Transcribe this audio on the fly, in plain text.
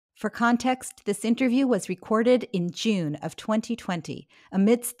For context, this interview was recorded in June of 2020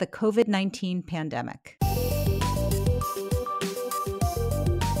 amidst the COVID-19 pandemic.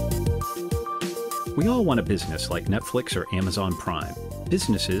 We all want a business like Netflix or Amazon Prime.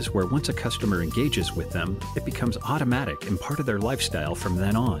 Businesses where once a customer engages with them, it becomes automatic and part of their lifestyle from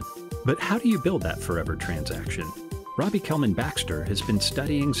then on. But how do you build that forever transaction? Robbie Baxter has been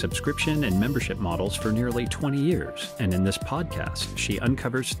studying subscription and membership models for nearly 20 years, and in this podcast, she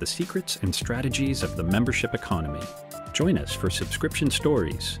uncovers the secrets and strategies of the membership economy. Join us for Subscription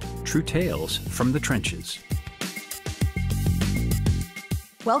Stories, true tales from the trenches.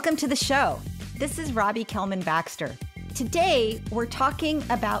 Welcome to the show. This is Robbie Baxter. Today, we're talking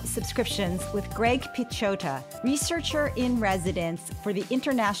about subscriptions with Greg Piechota, researcher in residence for the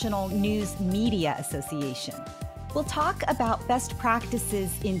International News Media Association. We'll talk about best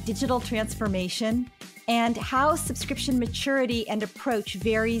practices in digital transformation and how subscription maturity and approach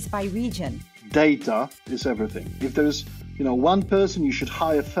varies by region. Data is everything. If there's, one person you should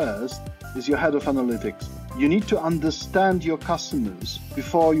hire first is your head of analytics. You need to understand your customers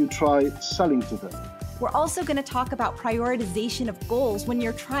before you try selling to them. We're also going to talk about prioritization of goals when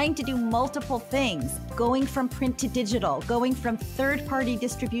you're trying to do multiple things, going from print to digital, going from third-party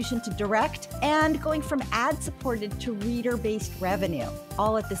distribution to direct, and going from ad-supported to reader-based revenue,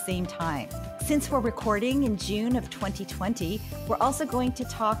 all at the same time. Since we're recording in June of 2020, we're also going to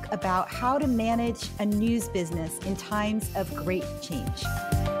talk about how to manage a news business in times of great change.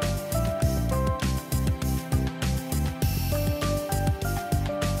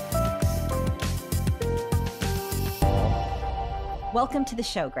 Welcome to the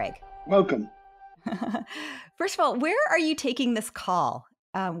show, Greg. Welcome. First of all, where are you taking this call?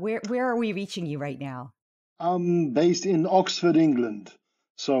 Where are we reaching you right now? I'm based in Oxford, England.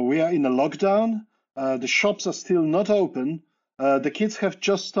 So we are in a lockdown. The shops are still not open. The kids have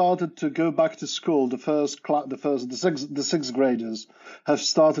just started to go back to school. The sixth graders have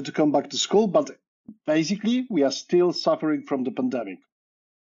started to come back to school, but basically we are still suffering from the pandemic.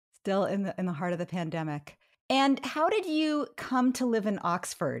 Still in the heart of the pandemic. And how did you come to live in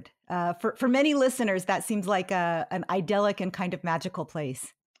Oxford? For many listeners, that seems like an idyllic and kind of magical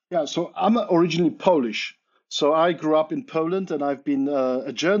place. Yeah, so I'm originally Polish. So I grew up in Poland, and I've been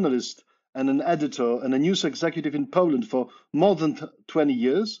a journalist and an editor and a news executive in Poland for more than 20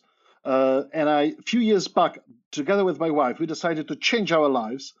 years. And a few years back, together with my wife, we decided to change our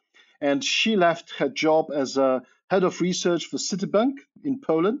lives. And she left her job as a head of research for Citibank in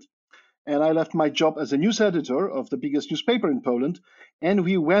Poland. And I left my job as a news editor of the biggest newspaper in Poland, and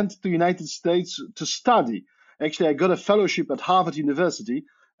we went to the United States to study. Actually, I got a fellowship at Harvard University,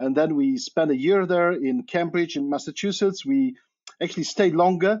 and then we spent a year there in Cambridge in Massachusetts. We actually stayed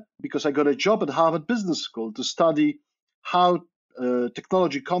longer because I got a job at Harvard Business School to study how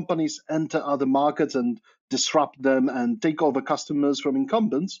technology companies enter other markets and disrupt them and take over customers from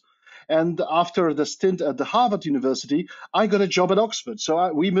incumbents. And after the stint at the Harvard University, I got a job at Oxford.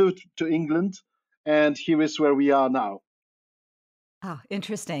 So we moved to England, and here is where we are now. Oh,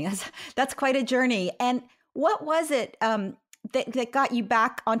 interesting. That's quite a journey. And what was it that got you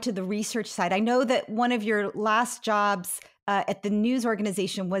back onto the research side? I know that one of your last jobs at the news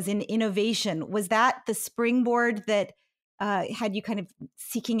organization was in innovation. Was that the springboard that had you kind of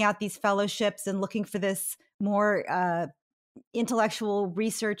seeking out these fellowships and looking for this more intellectual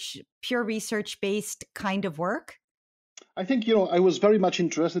research, pure research-based kind of work? I think, I was very much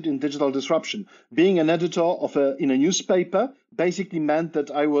interested in digital disruption. Being an editor in a newspaper basically meant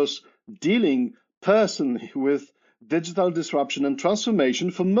that I was dealing personally with digital disruption and transformation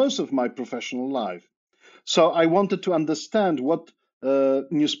for most of my professional life. So I wanted to understand what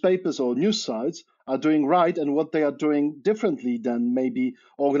newspapers or news sites are doing right and what they are doing differently than maybe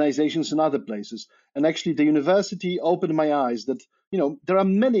organizations in other places. And actually, the university opened my eyes that, there are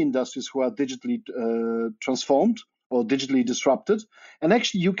many industries who are digitally transformed or digitally disrupted. And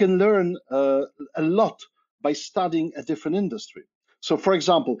actually, you can learn a lot by studying a different industry. So, for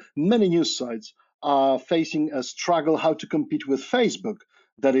example, many news sites are facing a struggle how to compete with Facebook.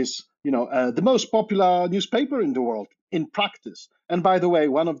 That is, the most popular newspaper in the world in practice. And by the way,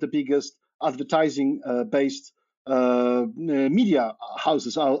 one of the biggest advertising-based media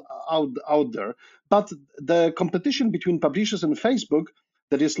houses out there. But the competition between publishers and Facebook,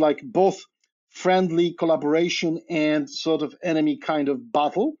 that is like both friendly collaboration and sort of enemy kind of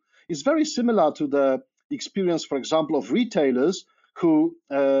battle, is very similar to the experience, for example, of retailers who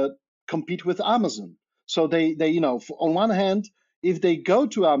compete with Amazon. So they on one hand, if they go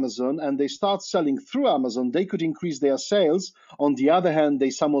to Amazon and they start selling through Amazon, they could increase their sales. On the other hand, they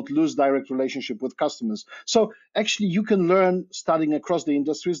somewhat lose direct relationship with customers. So actually, you can learn studying across the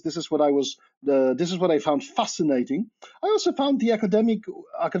industries. This is what I found fascinating. I also found the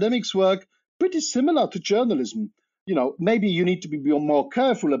academics work pretty similar to journalism. Maybe you need to be more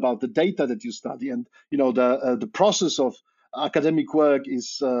careful about the data that you study, and the process of academic work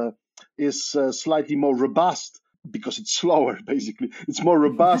is slightly more robust because it's slower. Basically, it's more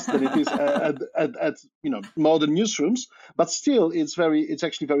robust than it is at modern newsrooms. But still, it's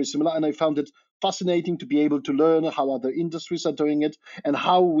actually very similar, and I found it fascinating to be able to learn how other industries are doing it and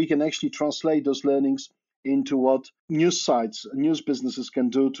how we can actually translate those learnings into what news sites, news businesses can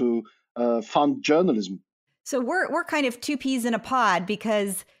do to fund journalism. So we're kind of two peas in a pod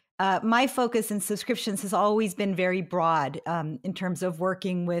because my focus in subscriptions has always been very broad in terms of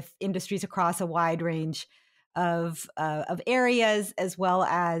working with industries across a wide range of areas, as well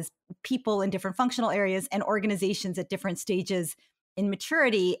as people in different functional areas and organizations at different stages in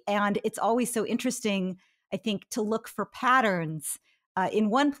maturity. And it's always so interesting, I think, to look for patterns in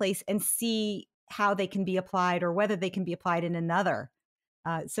one place and see how they can be applied or whether they can be applied in another.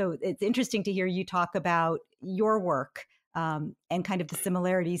 So it's interesting to hear you talk about your work and kind of the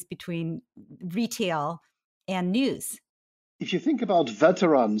similarities between retail and news. If you think about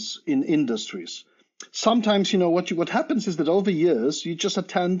veterans in industries, sometimes what happens is that over years you just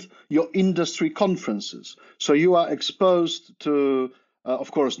attend your industry conferences, so you are exposed to,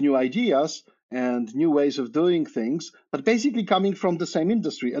 of course, new ideas and new ways of doing things, but basically coming from the same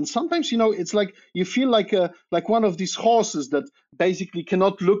industry. And sometimes it's like you feel like one of these horses that basically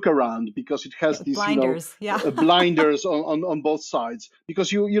cannot look around because it has these blinders, blinders on both sides,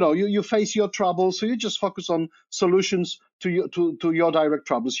 because you face your troubles, so you just focus on solutions to your direct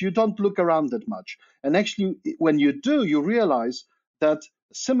troubles. You don't look around that much, and actually when you do, you realize that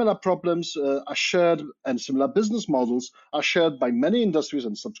similar problems are shared, and similar business models are shared by many industries,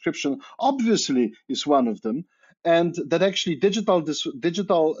 and subscription obviously is one of them. And that actually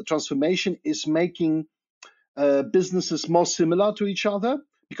digital transformation is making businesses more similar to each other,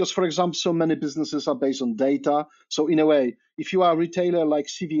 because, for example, so many businesses are based on data. So in a way, if you are a retailer like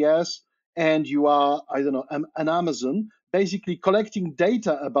CVS and you are, I don't know, an Amazon, basically collecting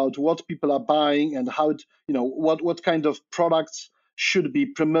data about what people are buying and how what kind of products should be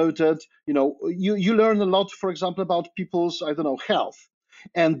promoted. You learn a lot, for example, about people's, I don't know, health.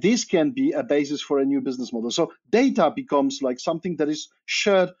 And this can be a basis for a new business model. So data becomes like something that is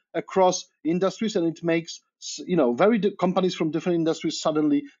shared across industries, and it makes companies from different industries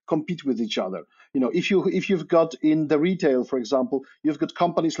suddenly compete with each other. If you've got in the retail, for example, you've got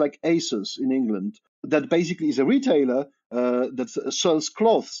companies like ASOS in England that basically is a retailer that sells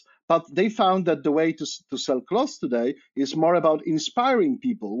clothes. But they found that the way to sell clothes today is more about inspiring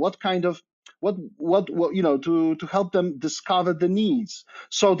people. What kind of to help them discover the needs.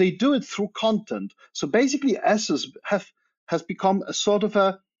 So they do it through content. So basically, ASOS has become a sort of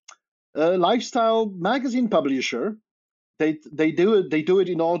a lifestyle magazine publisher. They do it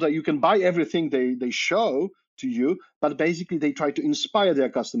in order you can buy everything they show to you, but basically they try to inspire their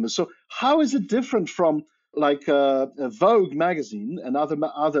customers. So how is it different from like a Vogue magazine and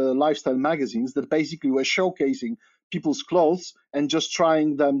other lifestyle magazines that basically were showcasing people's clothes and just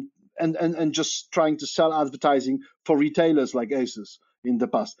trying them and just trying to sell advertising for retailers like ASOS in the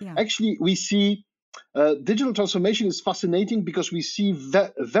past? Yeah. Actually, we see digital transformation is fascinating because we see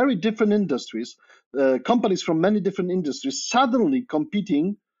very different industries, companies from many different industries suddenly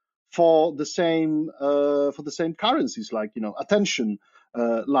competing for the same currencies, like attention,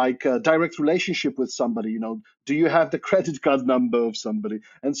 like direct relationship with somebody. Do you have the credit card number of somebody,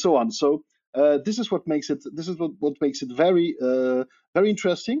 and so on. So this is what makes it very very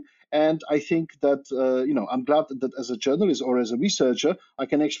interesting. And I think that I'm glad that as a journalist or as a researcher, I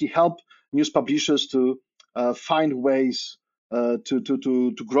can actually help news publishers to find ways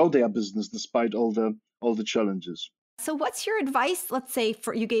to grow their business despite all the challenges. So what's your advice? Let's say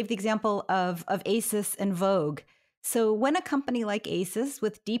you gave the example of ASOS and Vogue. So when a company like ASOS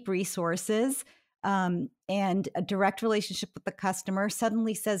with deep resources and a direct relationship with the customer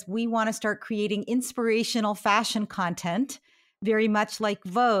suddenly says, we want to start creating inspirational fashion content, very much like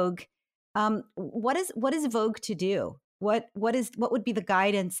Vogue, what is Vogue to do? What would be the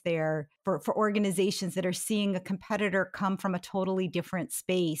guidance there for organizations that are seeing a competitor come from a totally different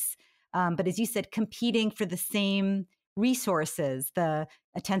space? But as you said, competing for the same resources, the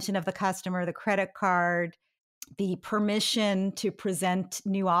attention of the customer, the credit card, the permission to present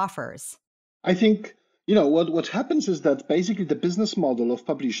new offers. I think, what happens is that basically the business model of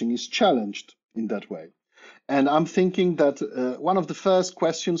publishing is challenged in that way. And I'm thinking that one of the first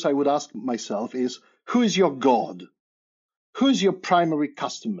questions I would ask myself is, who is your God? Who is your primary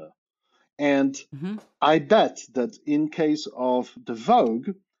customer? And Hmm. I bet that in case of the Vogue,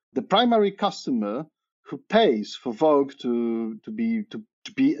 the primary customer who pays for Vogue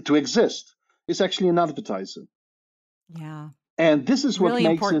to exist is actually an advertiser. Yeah. And this is what Really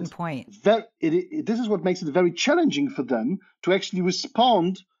makes important it point. this is what makes it very challenging for them to actually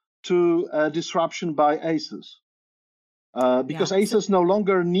respond to disruption by ACEs. Because Yeah. So, ASOS no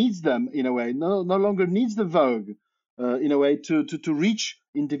longer needs them in a way, no longer needs the Vogue in a way to reach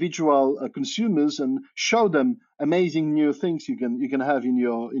individual consumers and show them amazing new things you can have in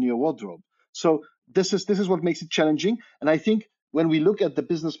your wardrobe. So this is what makes it challenging. And I think when we look at the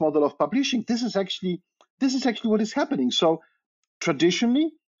business model of publishing, this is actually what is happening. So traditionally,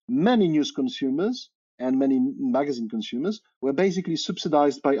 many news consumers and many magazine consumers were basically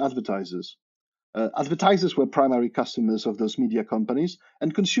subsidized by advertisers. Advertisers were primary customers of those media companies,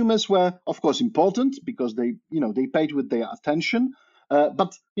 and consumers were, of course, important because they paid with their attention.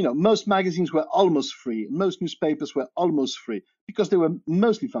 But most magazines were almost free. Most newspapers were almost free because they were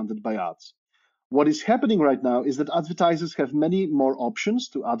mostly funded by ads. What is happening right now is that advertisers have many more options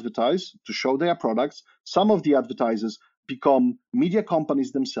to advertise, to show their products. Some of the advertisers become media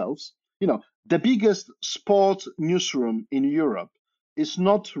companies themselves. The biggest sport newsroom in Europe is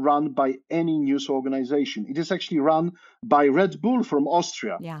not run by any news organization. It is actually run by Red Bull from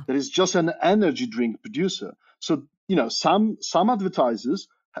Austria. yeah. That is just an energy drink producer. So, some advertisers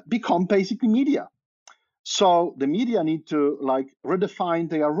become basically media. So the media need to redefine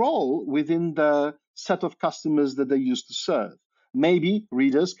their role within the set of customers that they used to serve. Maybe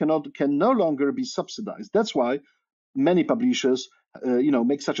readers can no longer be subsidized. That's why many publishers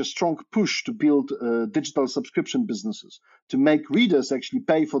make such a strong push to build digital subscription businesses to make readers actually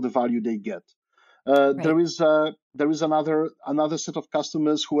pay for the value they get. Right. There is another set of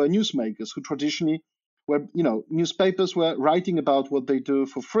customers who are newsmakers who traditionally were newspapers were writing about what they do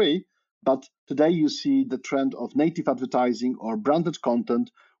for free, but today you see the trend of native advertising or branded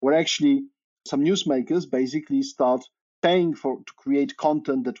content, where actually some newsmakers basically start paying to create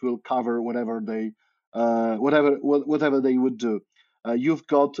content that will cover whatever they would do. You've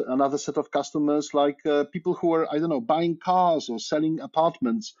got another set of customers like people who are, I don't know, buying cars or selling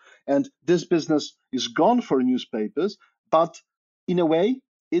apartments, and this business is gone for newspapers. But in a way,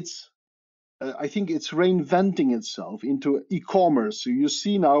 I think it's reinventing itself into e-commerce. So you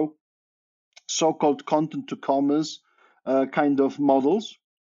see now so-called content to commerce kind of models.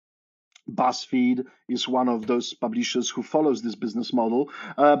 BuzzFeed is one of those publishers who follows this business model.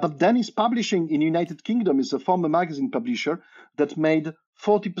 But Dennis Publishing in United Kingdom is a former magazine publisher that made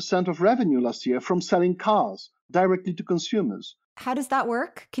 40% of revenue last year from selling cars directly to consumers. How does that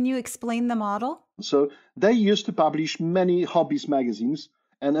work? Can you explain the model? So they used to publish many hobbies magazines,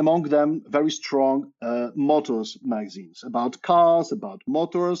 and among them very strong motors magazines about cars, about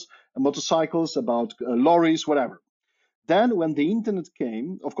motors, motorcycles, about lorries, whatever. Then, when the internet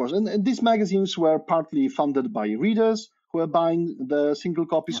came, of course, and these magazines were partly funded by readers who were buying the single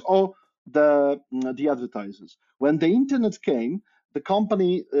copies Yep. or the advertisers. When the internet came, the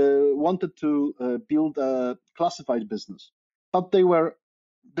company wanted to build a classified business, but they were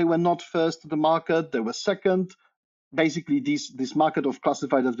not first to the market. They were second. Basically, this market of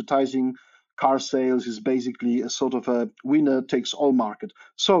classified advertising, car sales, is basically a sort of a winner takes all market.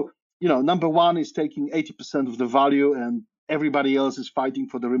 So number one is taking 80% of the value, and everybody else is fighting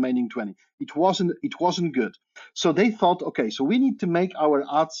for the remaining 20. It wasn't good. So they thought, okay, so we need to make our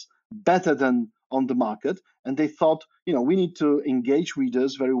ads better than on the market. And they thought, we need to engage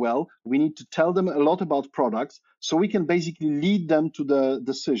readers very well. We need to tell them a lot about products so we can basically lead them to the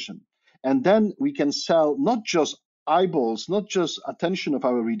decision. And then we can sell not just eyeballs, not just attention of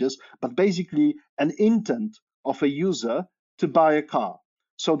our readers, but basically an intent of a user to buy a car.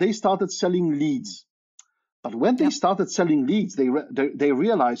 So they started selling leads. But when they Yep. started selling leads, they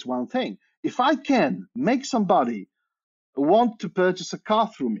realized one thing. If I can make somebody want to purchase a car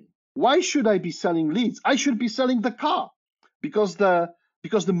through me, why should I be selling leads? I should be selling the car, because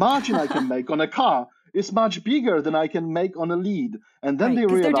the margin I can make on a car is much bigger than I can make on a lead. And then Right. they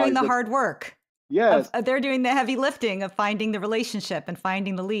Because they're doing realized the that, hard work yes, they're doing the heavy lifting of finding the relationship and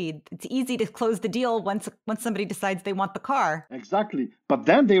finding the lead. It's easy to close the deal once somebody decides they want the car. exactly. But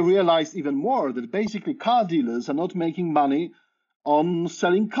then they realized even more that basically car dealers are not making money on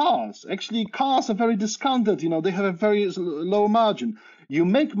selling cars. Actually, cars are very discounted. They have a very low margin. You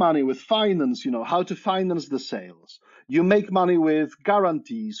make money with finance, how to finance the sales. You make money with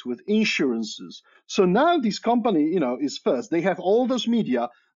guarantees, with insurances. So now this company, is first. They have all those media.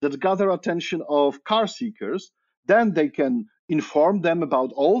 that gather attention of car seekers. Then they can inform them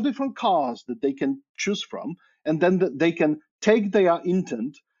about all different cars that they can choose from, and then they can take their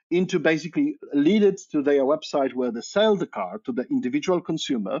intent into basically lead it to their website where they sell the car to the individual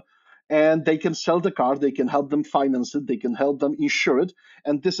consumer, and they can sell the car, they can help them finance it, they can help them insure it,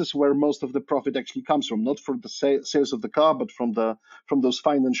 and this is where most of the profit actually comes from, not from the sales of the car, but from those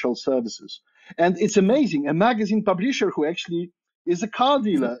financial services. And it's amazing, a magazine publisher who actually is a car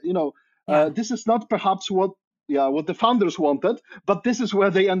dealer. Yeah. This is not perhaps what the founders wanted, but this is where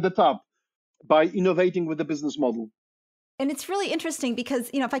they ended up by innovating with the business model. And it's really interesting because,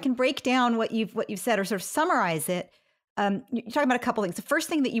 if I can break down what you've said or sort of summarize it, you're talking about a couple things. The first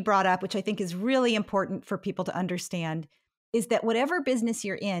thing that you brought up, which I think is really important for people to understand, is that whatever business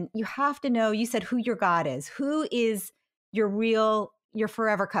you're in, you have to know, you said, who your God is. Who is your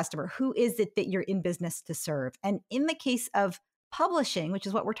forever customer? Who is it that you're in business to serve? And in the case of publishing, which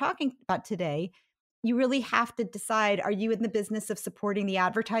is what we're talking about today, you really have to decide, are you in the business of supporting the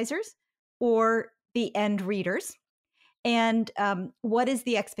advertisers or the end readers? And what is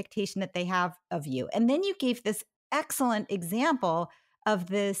the expectation that they have of you? And then you gave this excellent example of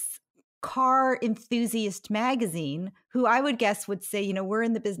this car enthusiast magazine, who I would guess would say, we're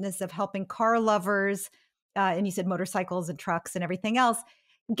in the business of helping car lovers, and you said motorcycles and trucks and everything else,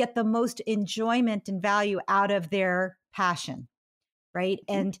 get the most enjoyment and value out of their passion, right?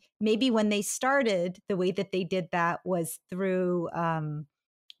 Mm-hmm. And maybe when they started, the way that they did that was through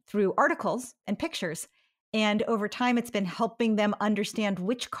articles and pictures. And over time, it's been helping them understand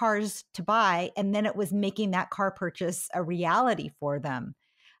which cars to buy. And then it was making that car purchase a reality for them.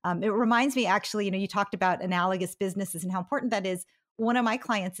 It reminds me, actually, you talked about analogous businesses and how important that is. One of my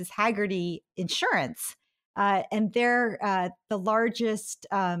clients is Haggerty Insurance, and they're the largest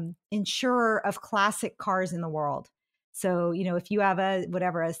insurer of classic cars in the world. So, if you have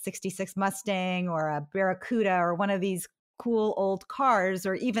a 66 Mustang or a Barracuda or one of these cool old cars,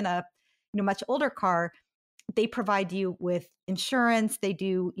 or even a much older car, they provide you with insurance. They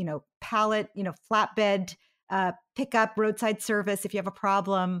do pallet, flatbed pickup, roadside service if you have a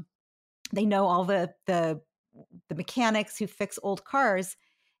problem. They know all the mechanics who fix old cars,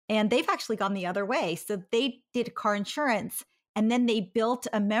 and they've actually gone the other way. So they did car insurance, and then they built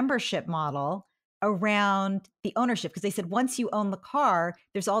a membership model around the ownership, because they said once you own the car,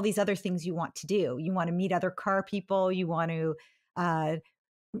 there's all these other things you want to do. You want to meet other car people. You want to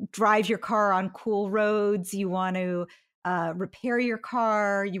drive your car on cool roads. You want to repair your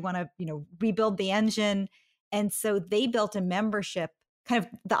car. You want to, rebuild the engine. And so they built a membership, kind of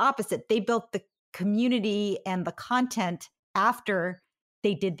the opposite. They built the community and the content after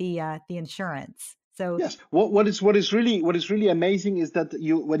they did the insurance. So yes, what is really amazing is that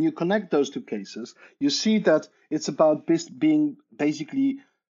when you connect those two cases, you see that it's about being basically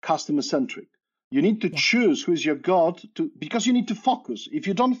customer centric. You need to choose who is your God because you need to focus. If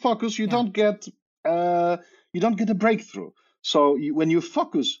you don't focus, you don't get a breakthrough. So when you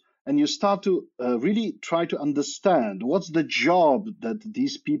focus and you start to really try to understand what's the job that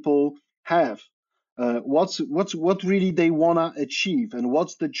these people have, what really they wanna achieve, and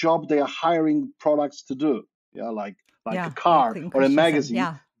what's the job they are hiring products to do. Like a car Clayton or a Christensen.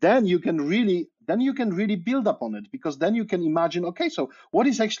 magazine. Then you can really build up on it, because then you can imagine, okay, so what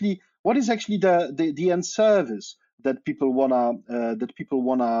is actually the end service that people wanna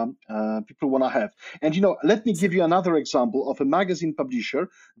have. And let me give you another example of a magazine publisher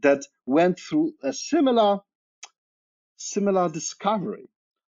that went through a similar discovery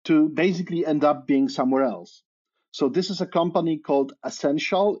to basically end up being somewhere else. So this is a company called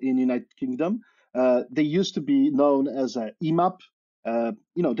Essential in United Kingdom. They used to be known as a EMAP.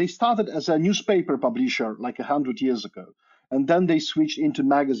 They started as a newspaper publisher like 100 years ago, and then they switched into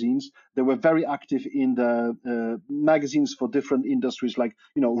magazines. They were very active in the magazines for different industries, like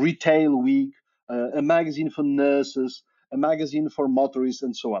Retail Week, a magazine for nurses, a magazine for motorists,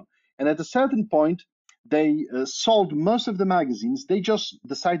 and so on. And at a certain point, they sold most of the magazines. They just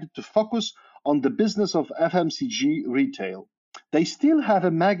decided to focus on the business of FMCG retail. They still have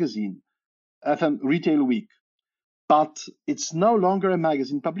a magazine, FM Retail Week, but it's no longer a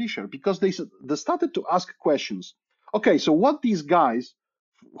magazine publisher, because they started to ask questions. Okay, so what these guys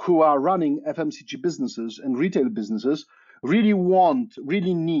who are running FMCG businesses and retail businesses really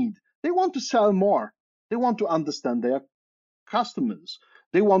need, they want to sell more. They want to understand their customers.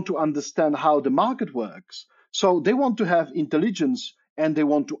 They want to understand how the market works. So they want to have intelligence, and they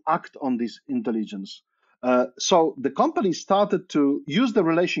want to act on this intelligence. So the company started to use the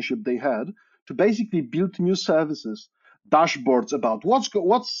relationship they had to basically build new services, dashboards about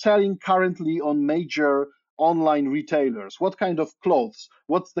what's selling currently on major online retailers? What kind of clothes?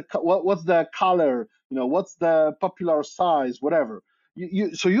 What's the color? What's the popular size? Whatever.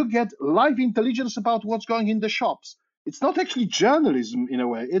 So you get live intelligence about what's going in the shops. It's not actually journalism in a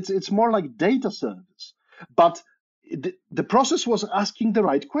way. It's more like data service. But the process was asking the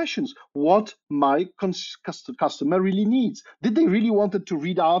right questions. What my customer really needs. Did they really wanted to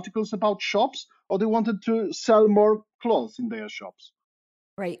read articles about shops, or they wanted to sell more clothes in their shops?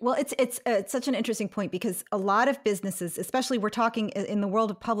 Right. Well, it's such an interesting point because a lot of businesses, especially we're talking in the world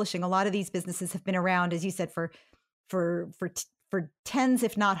of publishing, a lot of these businesses have been around, as you said, for tens,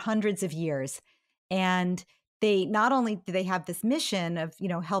 if not hundreds of years, and they not only do they have this mission of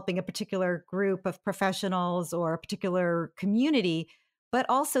helping a particular group of professionals or a particular community, but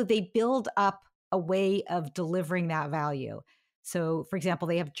also they build up a way of delivering that value. So, for example,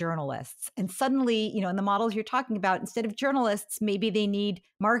 they have journalists, and suddenly, in the models you're talking about, instead of journalists, maybe they need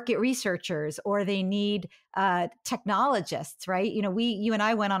market researchers or they need technologists, right? You and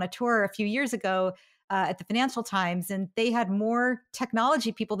I went on a tour a few years ago at the Financial Times, and they had more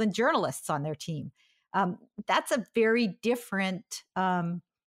technology people than journalists on their team. That's a very different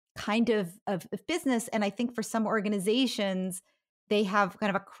kind of business, and I think for some organizations, they have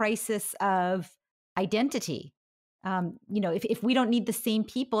kind of a crisis of identity. If we don't need the same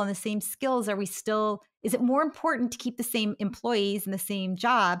people and the same skills, is it more important to keep the same employees and the same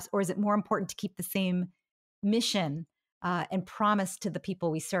jobs, or is it more important to keep the same mission and promise to the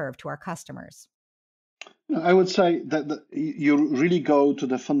people we serve, to our customers? I would say that you really go to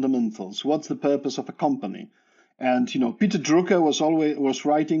the fundamentals. What's the purpose of a company? And Peter Drucker was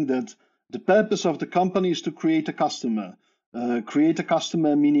writing that the purpose of the company is to create a customer. Create a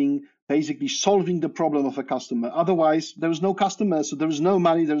customer meaning basically solving the problem of a customer. Otherwise, there is no customer, so there is no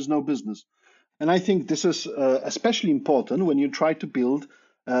money, there is no business. And I think this is especially important when you try to build,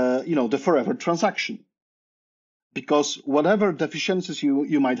 the forever transaction, because whatever deficiencies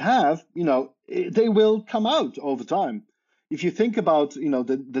you might have, they will come out over time. If you think about,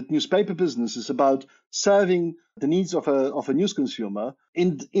 the newspaper business is about serving the needs of a news consumer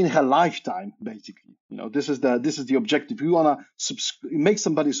in her lifetime, basically. This is the objective. We want to make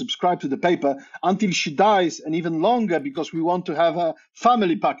somebody subscribe to the paper until she dies, and even longer, because we want to have a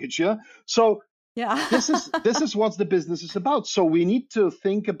family package. Yeah. So Yeah. this is what the business is about. So we need to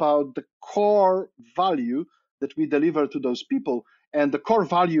think about the core value that we deliver to those people. And the core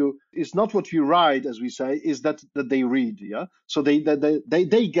value is not what we write, as we say, is that they read. Yeah. So they get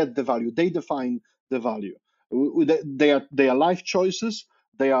the value. They define the value. They are life choices.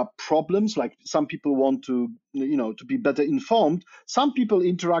 They are problems. Like some people want to be better informed. Some people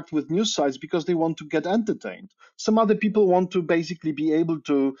interact with news sites because they want to get entertained. Some other people want to basically be able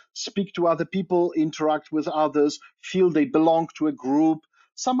to speak to other people, interact with others, feel they belong to a group.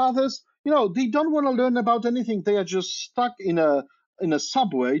 Some others, they don't want to learn about anything. They are just stuck in a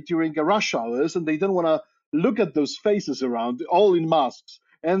subway during a rush hours, and they don't want to look at those faces around, all in masks.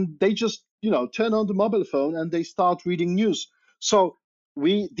 And they just, turn on the mobile phone and they start reading news. So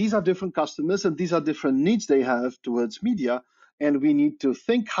these are different customers, and these are different needs they have towards media. And we need to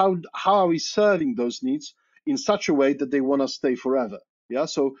think how are we serving those needs in such a way that they want to stay forever. Yeah.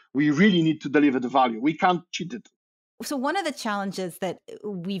 So we really need to deliver the value. We can't cheat it. So one of the challenges that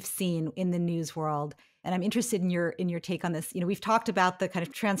we've seen in the news world, and I'm interested in your take on this, we've talked about the kind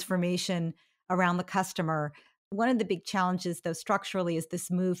of transformation around the customer. One of the big challenges, though, structurally, is this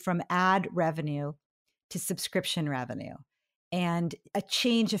move from ad revenue to subscription revenue, and a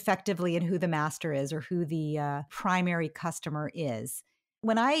change effectively in who the master is, or who the primary customer is.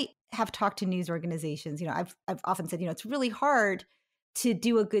 When I have talked to news organizations, I've often said, it's really hard to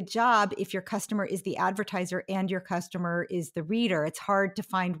do a good job if your customer is the advertiser and your customer is the reader. It's hard to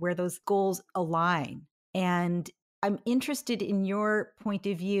find where those goals align. And I'm interested in your point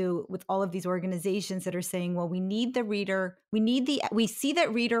of view with all of these organizations that are saying, well, we need the reader. We see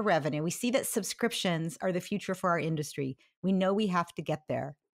that reader revenue. We see that subscriptions are the future for our industry. We know we have to get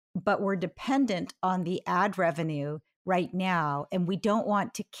there, but we're dependent on the ad revenue right now, and we don't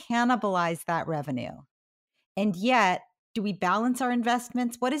want to cannibalize that revenue. And yet, do we balance our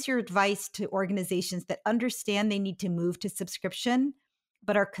investments? What is your advice to organizations that understand they need to move to subscription,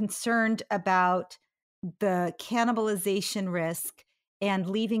 but are concerned about the cannibalization risk and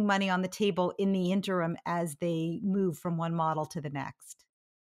leaving money on the table in the interim as they move from one model to the next?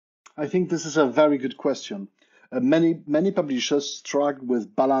 I think this is a very good question. Many publishers struggle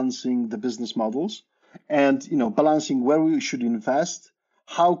with balancing the business models, and balancing where we should invest,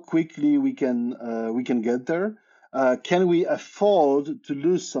 how quickly we can get there. Can we afford to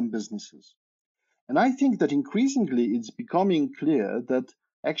lose some businesses? And I think that increasingly it's becoming clear that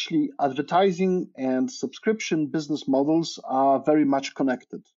actually advertising and subscription business models are very much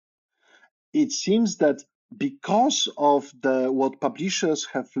connected. It seems that because of the what publishers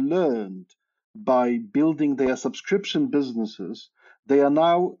have learned by building their subscription businesses, they are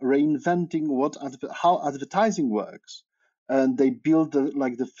now reinventing how advertising works, and they build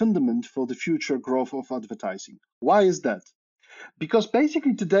the fundament for the future growth of advertising. Why is that? Because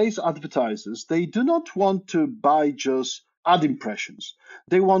basically today's advertisers, they do not want to buy just ad impressions.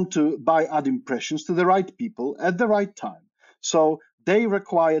 They want to buy ad impressions to the right people at the right time. So they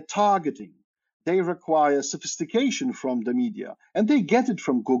require targeting. They require sophistication from the media, and they get it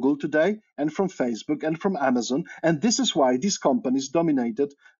from Google today and from Facebook and from Amazon. And this is why these companies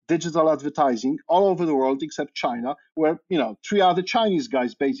dominated digital advertising all over the world except China, where three other Chinese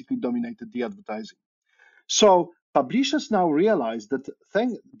guys basically dominated the advertising. So publishers now realize that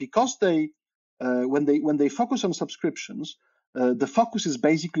because when they focus on subscriptions, the focus is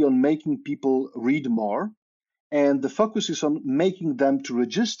basically on making people read more, and the focus is on making them to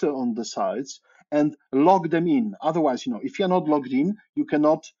register on the sites and log them in. Otherwise, if you're not logged in, you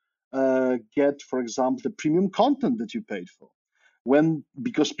cannot get, for example, the premium content that you paid for.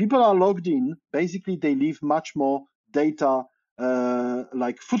 Because people are logged in, basically they leave much more data,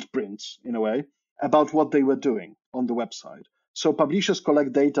 like footprints in a way, about what they were doing on the website. So publishers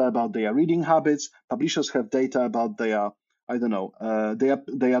collect data about their reading habits. Publishers have data about their, I don't know,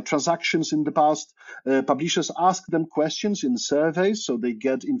 their transactions in the past. Publishers ask them questions in surveys, so they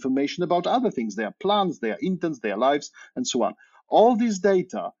get information about other things, their plans, their intents, their lives, and so on. All this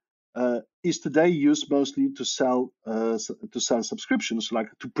data is today used mostly to sell subscriptions, like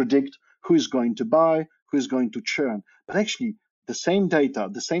to predict who is going to buy, who is going to churn. But actually, the same data,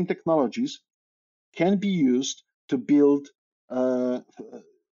 the same technologies can be used to build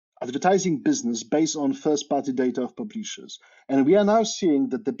advertising business based on first-party data of publishers. And we are now seeing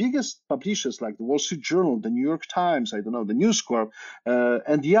that the biggest publishers, like the Wall Street Journal, the New York Times, I don't know, the News Corp,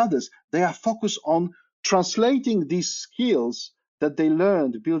 and the others, they are focused on translating these skills that they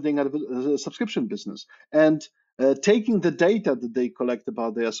learned building a subscription business and taking the data that they collect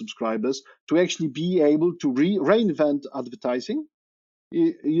about their subscribers to actually be able to reinvent advertising,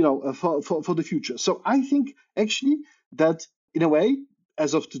 for the future. So I think actually that in a way,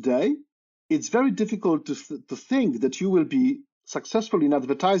 as of today, it's very difficult to think that you will be successful in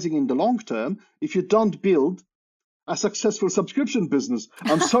advertising in the long term if you don't build a successful subscription business.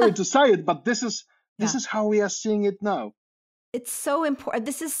 I'm sorry to say it, but this is how we are seeing it now. It's so important.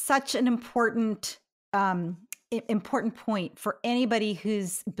 This is such an important point for anybody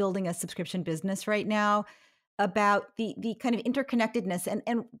who's building a subscription business right now, about the kind of interconnectedness and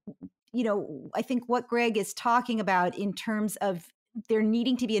I think what Greg is talking about in terms of there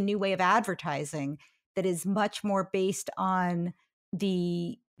needing to be a new way of advertising that is much more based on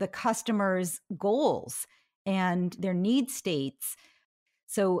the customer's goals and their need states.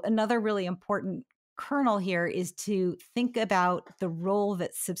 So another really important kernel here is to think about the role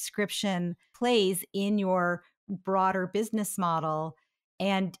that subscription plays in your broader business model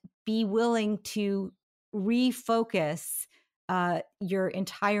and be willing to refocus your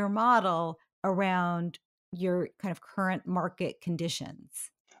entire model around your kind of current market conditions.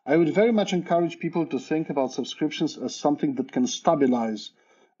 I would very much encourage people to think about subscriptions as something that can stabilize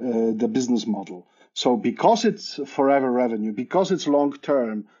the business model. So because it's forever revenue, because it's long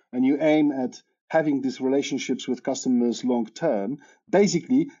term, and you aim at having these relationships with customers long term,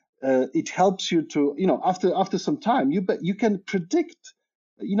 basically it helps you to, after some time, you can predict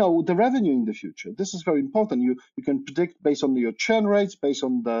the revenue in the future. This is very important. You can predict based on your churn rates, based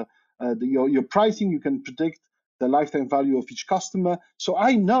on your pricing. You can predict the lifetime value of each customer. So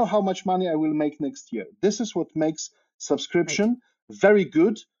I know how much money I will make next year. This is what makes subscription very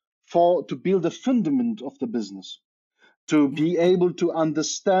good to build a fundament of the business, to be able to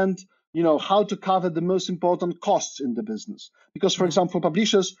understand how to cover the most important costs in the business. Because, for example, for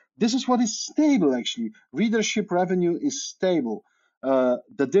publishers, this is what is stable, actually. Readership revenue is stable.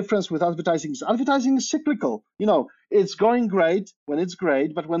 The difference with advertising is cyclical. It's going great when it's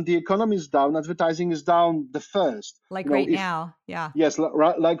great, but when the economy is down, advertising is down the first. Like now, yeah. Yes,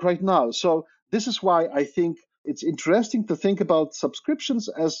 like right now. So this is why I think it's interesting to think about subscriptions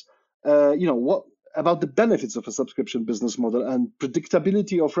as, what about the benefits of a subscription business model, and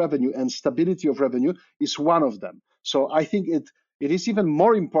predictability of revenue and stability of revenue is one of them. So I think it is even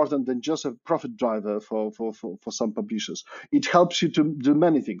more important than just a profit driver for some publishers. It helps you to do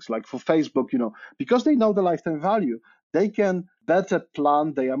many things, like for Facebook, because they know the lifetime value, they can better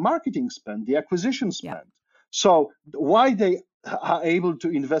plan their marketing spend, the acquisition spend. Yeah. So why they are able to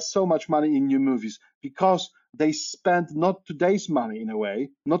invest so much money in new movies? Because they spend not today's money in a way,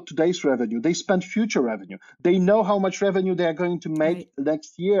 not today's revenue, they spend future revenue. They know how much revenue they are going to make Right.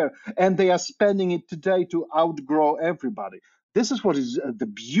 next year, and they are spending it today to outgrow everybody. This is what is the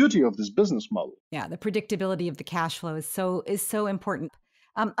beauty of this business model. Yeah, the predictability of the cash flow is so important.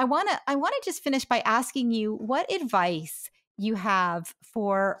 I want to just finish by asking you what advice you have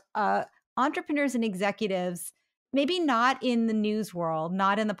for entrepreneurs and executives, maybe not in the news world,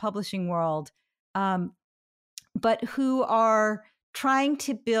 not in the publishing world, um, but who are trying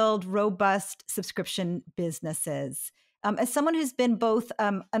to build robust subscription businesses. As someone who's been both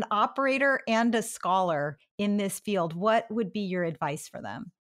an operator and a scholar in this field, what would be your advice for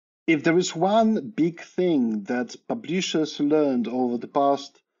them? If there is one big thing that publishers learned over the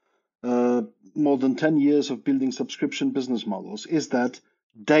past uh, more than 10 years of building subscription business models, is that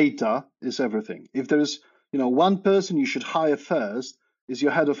data is everything. If there is, one person you should hire first is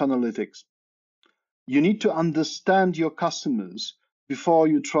your head of analytics. You need to understand your customers before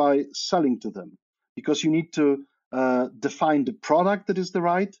you try selling to them, because you need to define the product that is the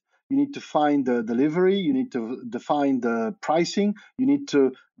right. You need to find the delivery. You need to define the pricing.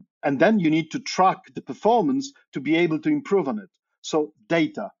 And then you need to track the performance to be able to improve on it. So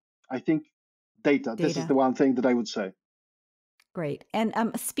data, I think data. This is Data. the one thing that I would say. Great. And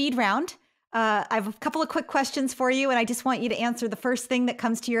speed round. I have a couple of quick questions for you, and I just want you to answer the first thing that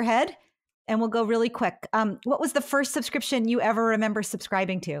comes to your head, and we'll go really quick. What was the first subscription you ever remember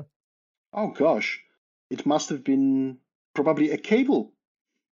subscribing to? Oh gosh, it must have been probably a cable,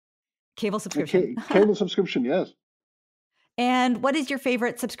 Cable subscription. cable subscription. Yes. And what is your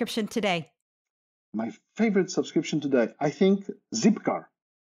favorite subscription today? My favorite subscription today, I think Zipcar.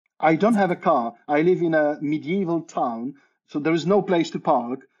 I don't have a car. I live in a medieval town, so there is no place to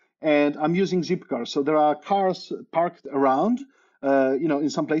park, and I'm using Zipcar. So there are cars parked around, in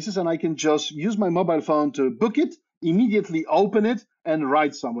some places, and I can just use my mobile phone to book it, immediately open it, and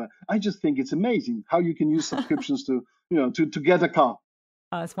ride somewhere. I just think it's amazing how you can use subscriptions to get a car.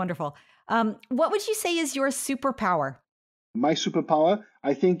 Oh, it's wonderful. What would you say is your superpower? My superpower,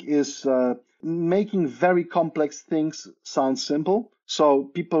 I think, is making very complex things sound simple, so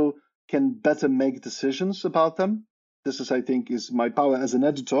people can better make decisions about them. This is, I think, is my power as an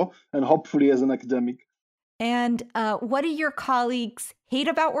editor and hopefully as an academic. And what do your colleagues hate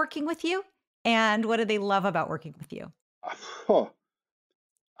about working with you? And what do they love about working with you? Oh,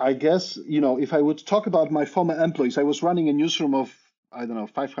 I guess, if I would talk about my former employees, I was running a newsroom of, I don't know,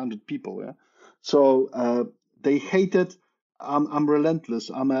 500 people. Yeah. So they hated. I'm relentless.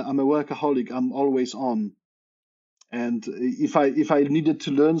 I'm a workaholic. I'm always on. And if I needed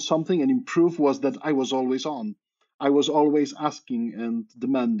to learn something and improve, was that I was always on. I was always asking and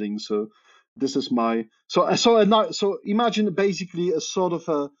demanding. So this is my so imagine basically a sort of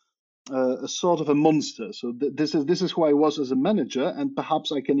a monster. So this is who I was as a manager, and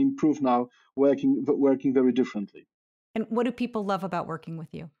perhaps I can improve now working very differently. And what do people love about working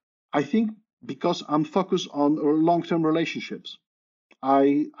with you? I think because I'm focused on long-term relationships.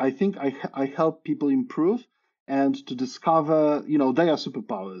 I think I help people improve and to discover, their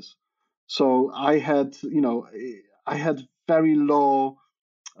superpowers. So I had very low,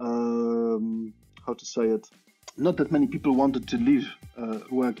 how to say it, not that many people wanted to leave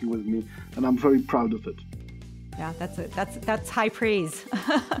working with me, and I'm very proud of it. Yeah, that's high praise.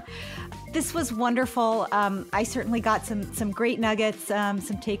 This was wonderful. I certainly got some great nuggets, some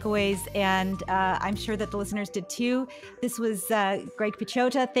takeaways, and I'm sure that the listeners did too. This was Greg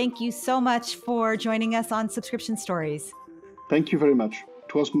Piechota. Thank you so much for joining us on Subscription Stories. Thank you very much.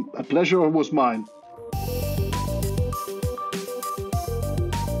 It was a pleasure. It was mine.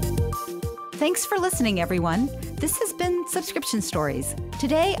 Thanks for listening, everyone. This has been Subscription Stories.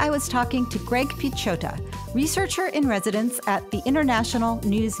 Today, I was talking to Greg Piechota, researcher in residence at the International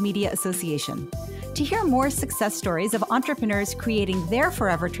News Media Association. To hear more success stories of entrepreneurs creating their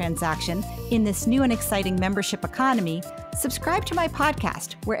forever transaction in this new and exciting membership economy, subscribe to my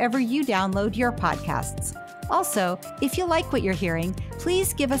podcast wherever you download your podcasts. Also, if you like what you're hearing,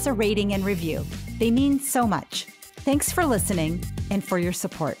 please give us a rating and review. They mean so much. Thanks for listening and for your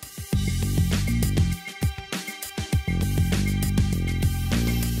support.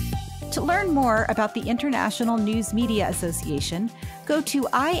 To learn more about the International News Media Association, go to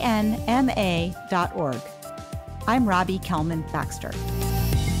INMA.org. I'm Robbie Kelman Baxter.